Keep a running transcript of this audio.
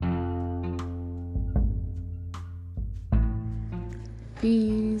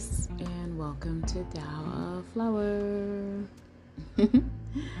Peace and welcome to Tao of Flower.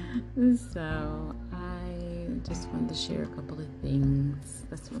 So, I just wanted to share a couple of things.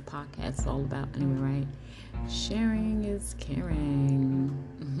 That's what a podcast is all about, anyway, right? Sharing is caring.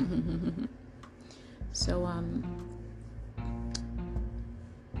 So,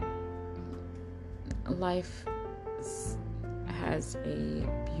 life has a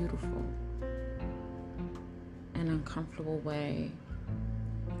beautiful and uncomfortable way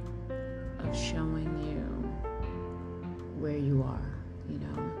of showing you where you are,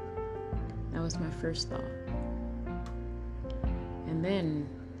 That was my first thought. And then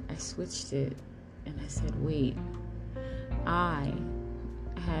I switched it and I said, wait, I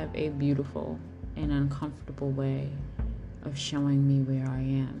have a beautiful and uncomfortable way of showing me where I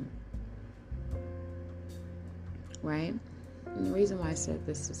am. Right? And the reason why I said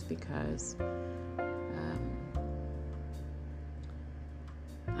this is because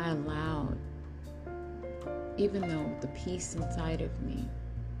I allowed, even though the peace inside of me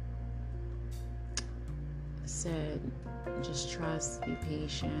said, just trust, be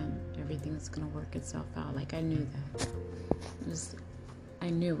patient, everything's going to work itself out. Like, I knew that.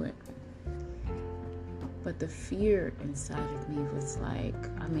 I knew it. But the fear inside of me was like,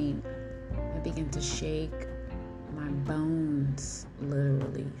 I began to shake. My bones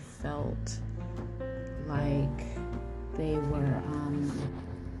literally felt like they were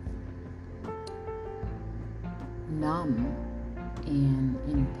numb and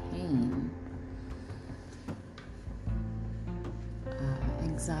in pain.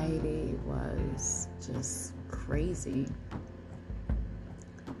 Anxiety was just crazy.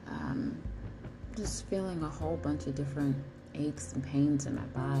 Just feeling a whole bunch of different aches and pains in my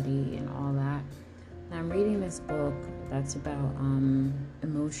body and all that. And I'm reading this book that's about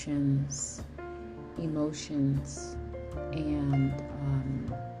emotions, and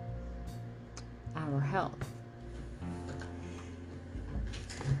our health.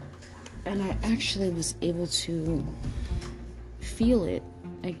 And I actually was able to feel it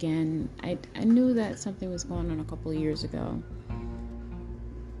again. I knew that something was going on a couple of years ago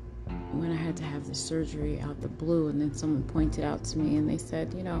when I had to have the surgery out the blue, and then someone pointed out to me and they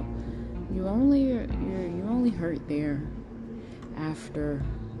said, you only hurt there after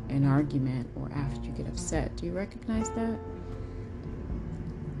an argument or after you get upset. Do you recognize that?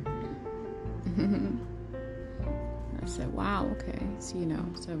 I said, wow, okay. So,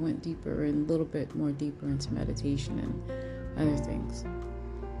 so I went deeper and a little bit more deeper into meditation and other things.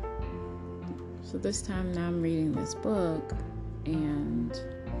 So this time now I'm reading this book and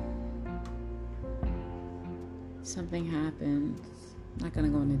something happened. I'm not going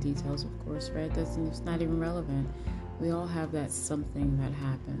to go into details, of course, right? It's not even relevant. We all have that something that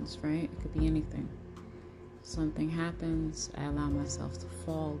happens, right? It could be anything. Something happens, I allow myself to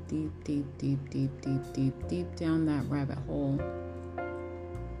fall deep down that rabbit hole.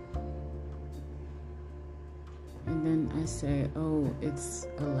 And then I say, oh, it's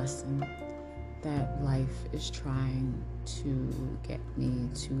a lesson that life is trying to get me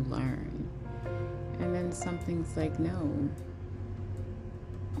to learn. And then something's like, no.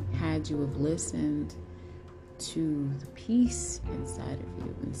 Had you have listened to the peace inside of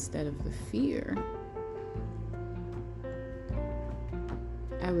you instead of the fear,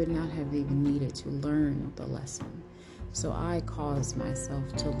 I would not have even needed to learn the lesson. So I caused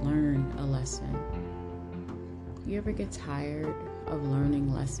myself to learn a lesson. You ever get tired of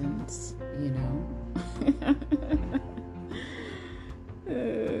learning lessons,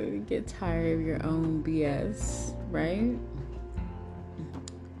 Get tired of your own BS, right?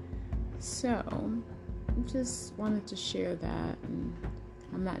 So, just wanted to share that. And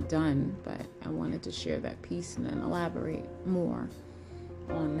I'm not done, but I wanted to share that piece and then elaborate more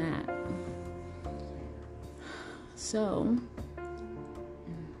on that. So,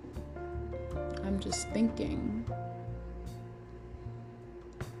 I'm just thinking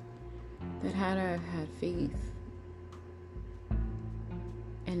that had I had faith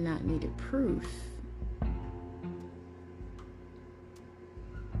and not needed proof,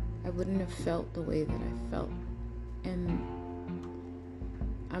 I wouldn't have felt the way that I felt. And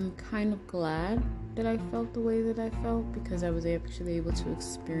I'm kind of glad that I felt the way that I felt, because I was actually able to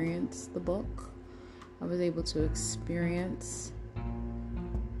experience the book. I was able to experience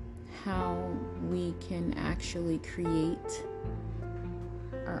how we can actually create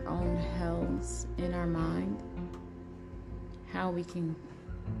our own hells in our mind, how we can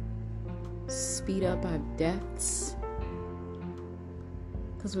speed up our deaths,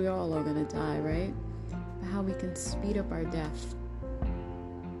 because we all are going to die, right? But how we can speed up our death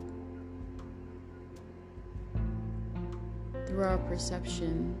through our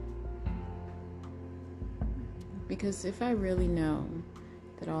perception. Because if I really know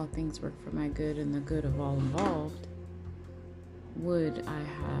that all things work for my good and the good of all involved, would I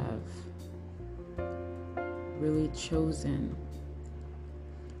have really chosen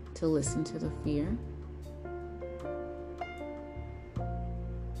to listen to the fear?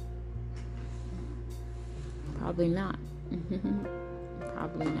 Probably not.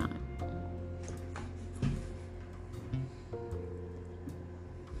 Probably not.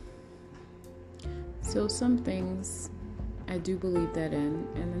 So some things I do believe that in,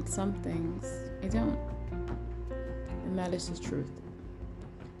 and then some things I don't. And that is the truth.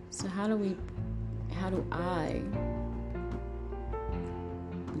 So how do I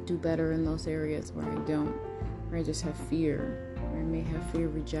do better in those areas where I don't, where I just have fear, where I may have fear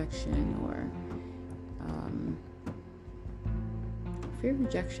of rejection, or fear of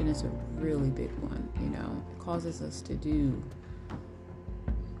rejection is a really big one, It causes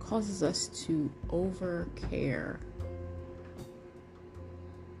us to over care.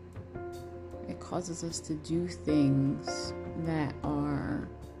 It causes us to do things that are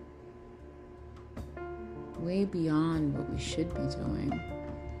way beyond what we should be doing,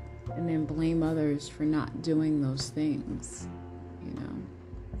 and then blame others for not doing those things,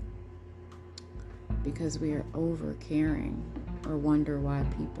 because we are over caring, or wonder why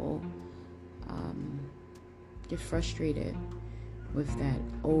people get frustrated with that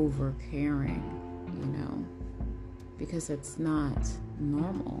over caring, because it's not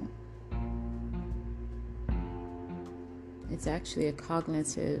normal. It's actually a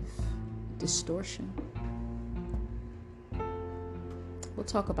cognitive distortion. We'll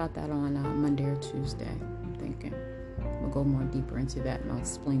talk about that on Monday or Tuesday, I'm thinking. We'll go more deeper into that, and I'll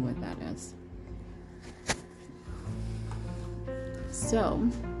explain what that is. So,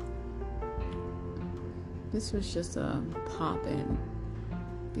 this was just a pop-in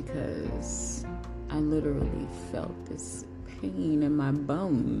because I literally felt this pain in my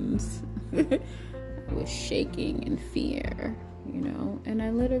bones. I was shaking in fear, and I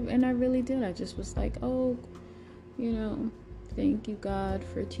really did. I just was like, oh, thank you, God,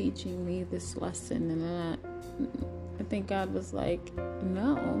 for teaching me this lesson. And I think God was like,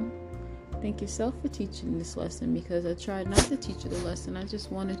 no, thank yourself for teaching this lesson, because I tried not to teach you the lesson. I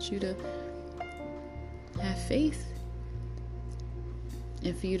just wanted you to have faith,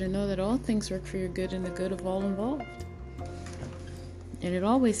 and for you to know that all things work for your good and the good of all involved. And it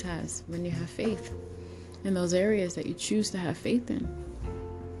always has, when you have faith in those areas that you choose to have faith in.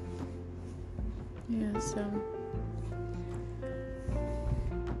 Yeah, so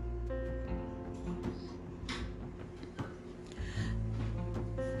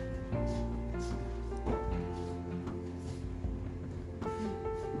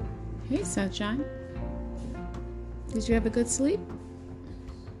hey, sunshine. Did you have a good sleep?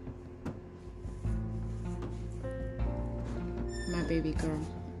 My baby girl.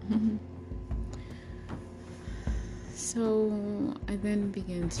 So I then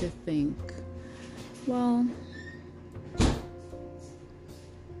began to think, well,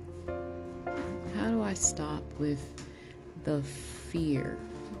 how do I stop with the fear?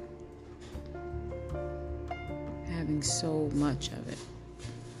 Having so much of it,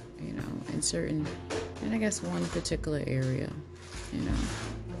 in certain, and I guess one particular area,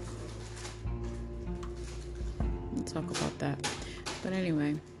 We'll talk about that. But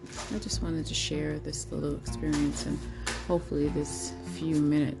anyway, I just wanted to share this little experience, and hopefully this few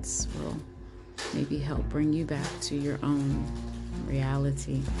minutes will maybe help bring you back to your own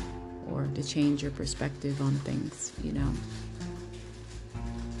reality, or to change your perspective on things,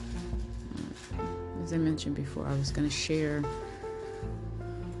 As I mentioned before, I was going to share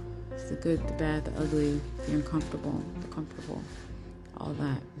the good, the bad, the ugly, the uncomfortable, the comfortable, all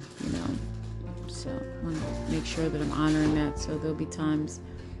that, So I want to make sure that I'm honoring that. So there'll be times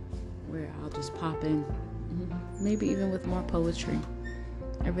where I'll just pop in, maybe even with more poetry.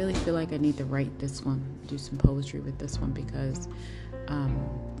 I really feel like I need to write this one, do some poetry with this one, because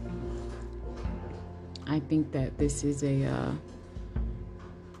I think that this is I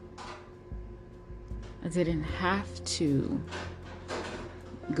didn't have to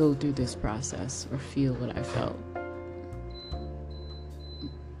go through this process or feel what I felt.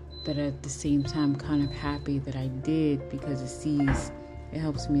 But at the same time, kind of happy that I did, because it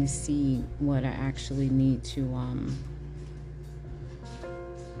helps me see what I actually need to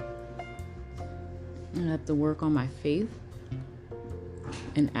I have to work on my faith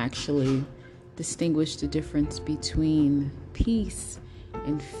and actually distinguish the difference between peace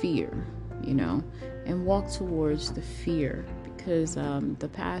and fear, and walk towards the fear, because the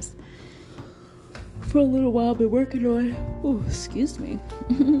past for a little while I've been working on, oh, excuse me.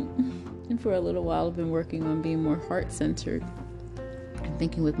 And for a little while I've been working on being more heart-centered and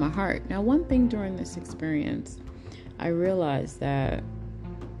thinking with my heart. Now, one thing during this experience, I realized that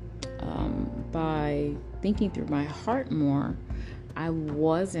by thinking through my heart more, I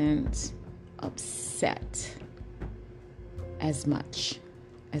wasn't upset as much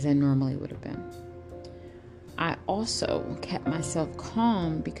as I normally would have been. I also kept myself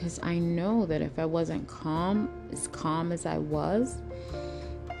calm because I know that if I wasn't calm as I was,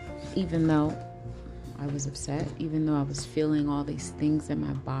 even though I was upset, even though I was feeling all these things in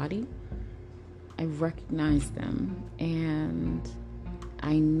my body, I recognized them, and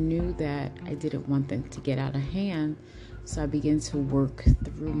I knew that I didn't want them to get out of hand. So I began to work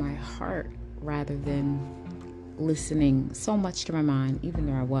through my heart rather than listening so much to my mind, even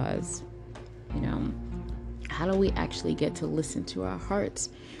though I was. How do we actually get to listen to our hearts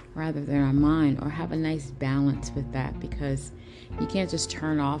rather than our mind, or have a nice balance with that? Because you can't just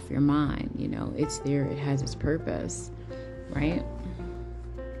turn off your mind. It's there, it has its purpose, right?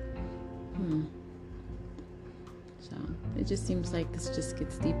 So it just seems like this just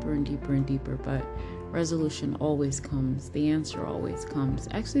gets deeper and deeper and deeper, but resolution always comes. The answer always comes.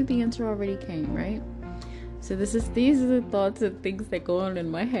 Actually, the answer already came, right? So these are the thoughts and things that go on in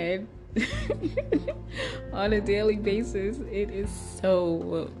my head on a daily basis. It is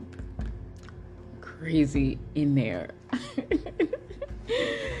so crazy in there.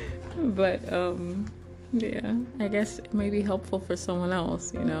 But yeah, I guess it may be helpful for someone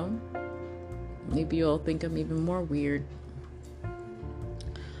else, Maybe you'll think I'm even more weird.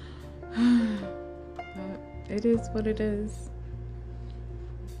 It is what it is.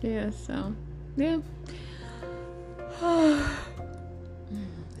 Yeah, so, yeah.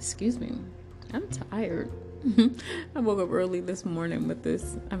 Excuse me. I'm tired. I woke up early this morning with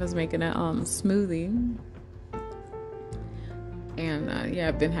this. I was making a smoothie. And,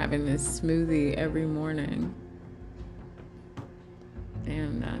 I've been having this smoothie every morning.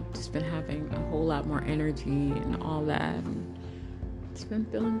 And I've just been having a whole lot more energy and all that. And it's been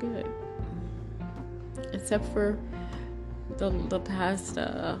feeling good. Except for the past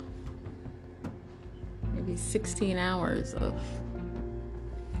maybe 16 hours of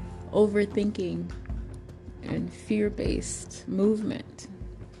overthinking and fear-based movement.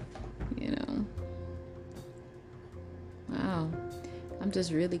 Wow. I'm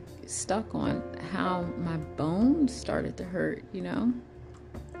just really stuck on how my bones started to hurt,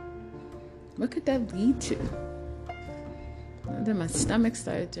 What could that lead to? And then my stomach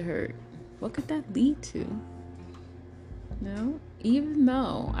started to hurt. What could that lead to? Even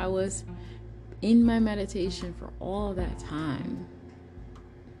though I was in my meditation for all that time,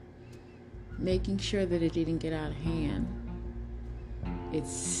 making sure that it didn't get out of hand, it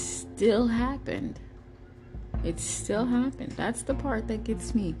still happened. It still happened. That's the part that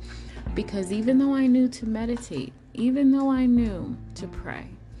gets me. Because even though I knew to meditate, even though I knew to pray,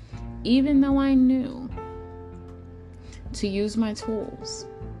 even though I knew to use my tools,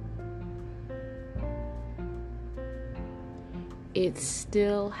 it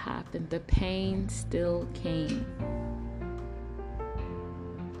still happened. The pain still came.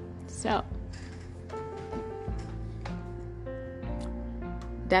 So,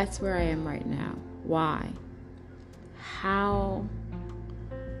 that's where I am right now. Why? How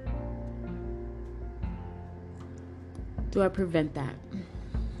do I prevent that?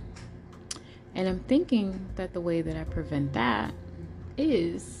 And I'm thinking that the way that I prevent that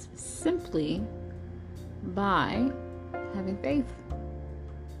is simply by having faith.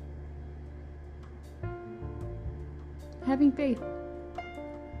 Having faith.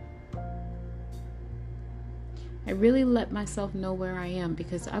 I really let myself know where I am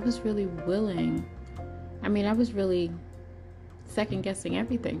because I was really willing. I was really second guessing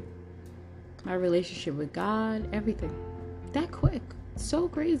everything. My relationship with God, everything. That quick. So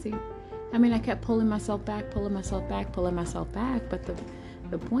crazy. I kept pulling myself back. But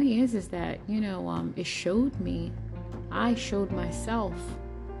the point is that, it showed me, I showed myself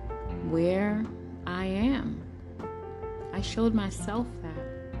where I am. I showed myself that,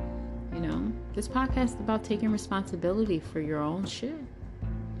 this podcast is about taking responsibility for your own shit.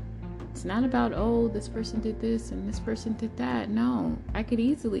 It's not about, this person did this and this person did that. No, I could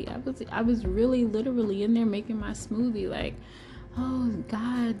easily, I was really literally in there making my smoothie like, oh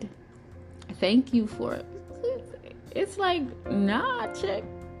God, thank you for it. It's like, nah, chick,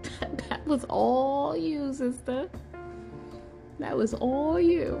 that was all you, sister. That was all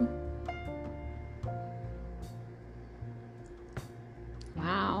you.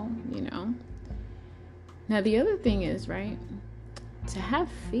 Wow, Now the other thing is, right, to have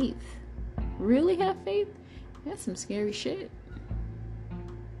faith really have faith, that's some scary shit.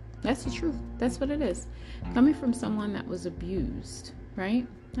 That's the truth. That's what it is. Coming from someone that was abused, right?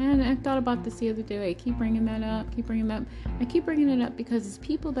 And I thought about this the other day. I keep bringing that up. I keep bringing it up because it's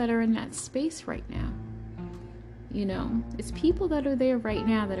people that are in that space right now. You know, it's people that are there right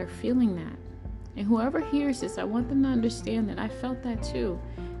now that are feeling that. And whoever hears this, I want them to understand that I felt that too.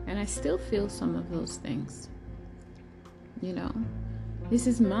 And I still feel some of those things. You know, this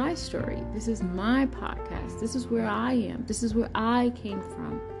is my story. This is my podcast. This is where I am. This is where I came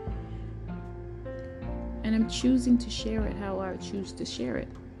from. And I'm choosing to share it how I choose to share it.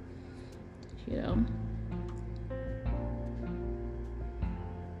 You know?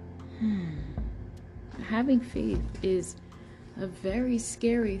 Having faith is a very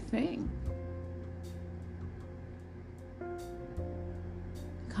scary thing.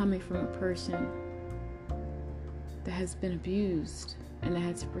 Coming from a person that has been abused and that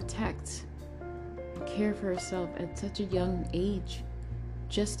had to protect and care for herself at such a young age,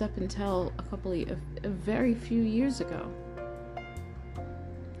 just up until a very few years ago.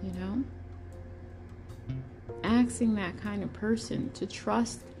 You know? Asking that kind of person to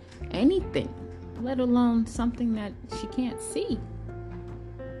trust anything, let alone something that she can't see.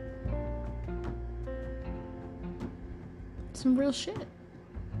 Some real shit.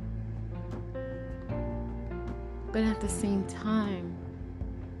 But at the same time,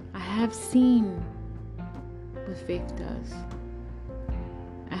 I have seen what faith does.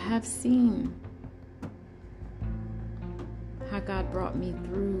 I have seen how God brought me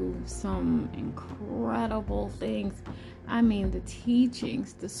through some incredible things. I mean, the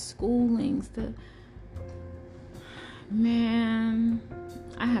teachings, the schoolings, man,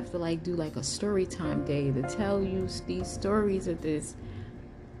 I have to do a story time day to tell you these stories of this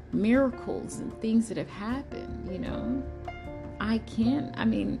miracles and things that have happened, you know.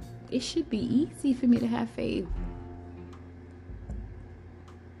 It should be easy for me to have faith.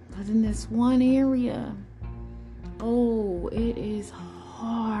 But in this one area, it is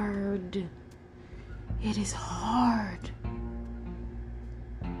hard. It is hard.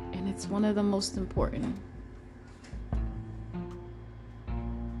 And it's one of the most important.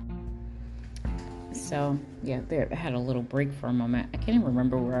 So, yeah, I had a little break for a moment. I can't even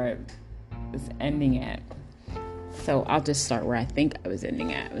remember where I was ending at. So I'll just start where I think I was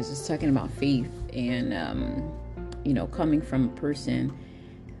ending at. I was just talking about faith and, coming from a person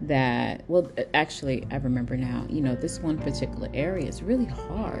that, actually, I remember now, this one particular area is really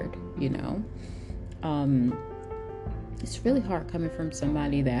hard, It's really hard coming from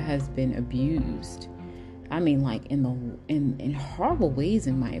somebody that has been abused. In horrible ways,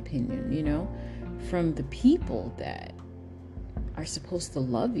 in my opinion, from the people that are supposed to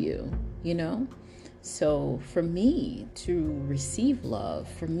love you, So for me to receive love,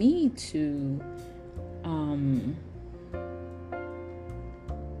 for me to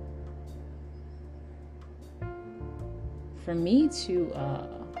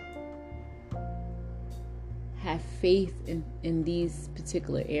have faith in these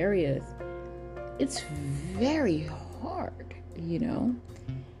particular areas, it's very hard,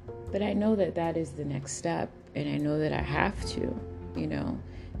 But I know that is the next step, and I know that I have to,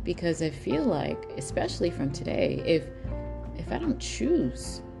 because I feel like, especially from today, if I don't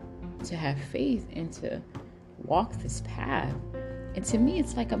choose to have faith and to walk this path, and to me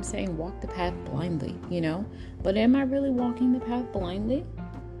it's like I'm saying walk the path blindly, but am I really walking the path blindly?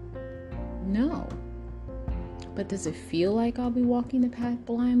 No. But does it feel like I'll be walking the path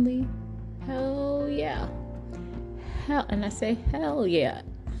blindly? Hell yeah. And I say hell yeah.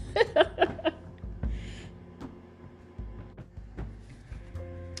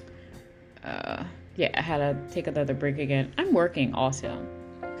 I had to take another break again. I'm working also,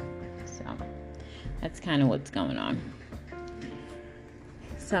 so that's kind of what's going on.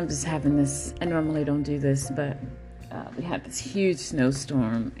 So I'm just having this. I normally don't do this, but we had this huge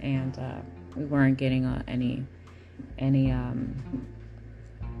snowstorm, and we weren't getting any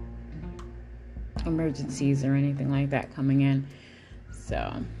emergencies or anything like that coming in.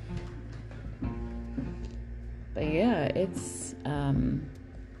 So, but yeah, it's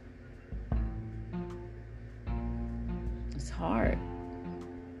hard,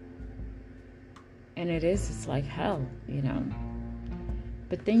 and it's like hell,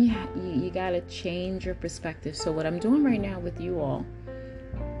 but then you gotta change your perspective. So what I'm doing right now with you all,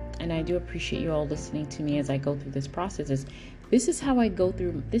 and I do appreciate you all listening to me as I go through this process, is this is how I go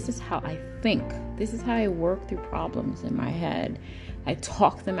through, this is how I think, this is how I work through problems in my head. I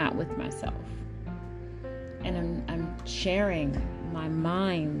talk them out with myself, and I'm sharing my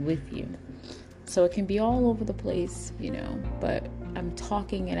mind with you. So it can be all over the place, but I'm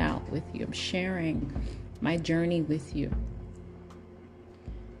talking it out with you. I'm sharing my journey with you.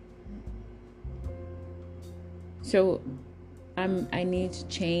 So I need to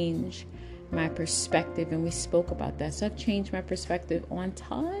change my perspective, and we spoke about that. So I've changed my perspective on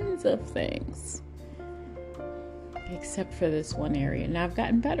tons of things, except for this one area. Now I've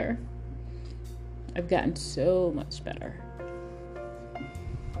gotten better. I've gotten so much better.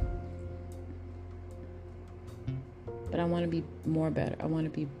 But I want to be more better. I want to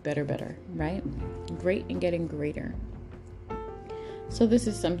be better, right? Great and getting greater. So this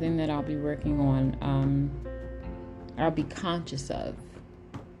is something that I'll be working on. I'll be conscious of.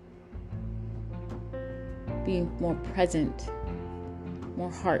 Being more present,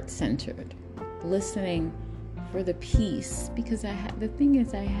 more heart-centered. Listening for the peace. Because the thing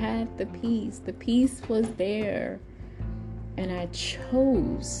is, I had the peace. The peace was there. And I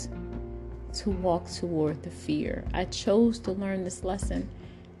chose to walk toward the fear. I chose to learn this lesson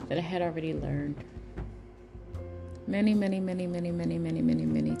that I had already learned many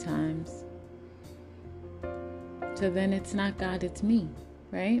times. So then it's not God, it's me,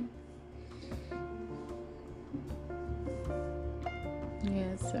 right?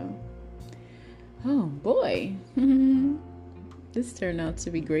 Yeah, so, oh boy, this turned out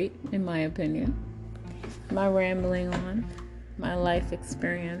to be great, in my opinion. My rambling on, my life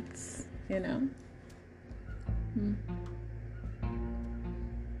experience, you know.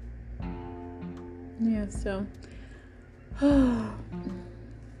 Yeah, so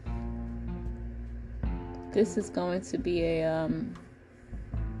this is going to be a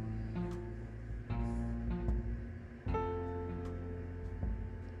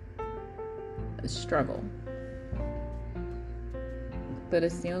struggle, but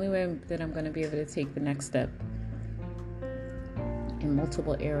it's the only way that I'm going to be able to take the next step in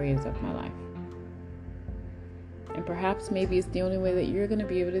multiple areas of my life. And perhaps maybe it's the only way that you're going to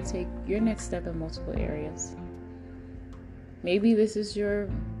be able to take your next step in multiple areas. Maybe this is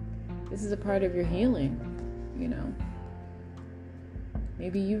a part of your healing, you know.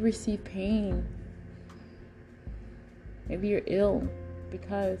 Maybe you receive pain. Maybe you're ill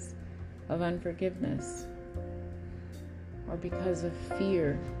because of unforgiveness or because of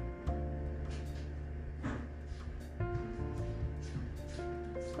fear.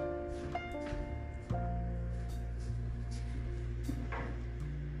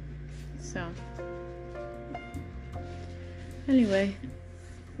 So, anyway,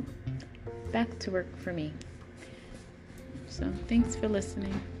 back to work for me. So, thanks for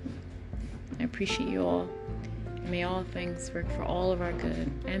listening. I appreciate you all. May all things work for all of our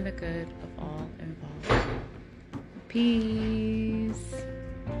good and the good of all involved. Peace.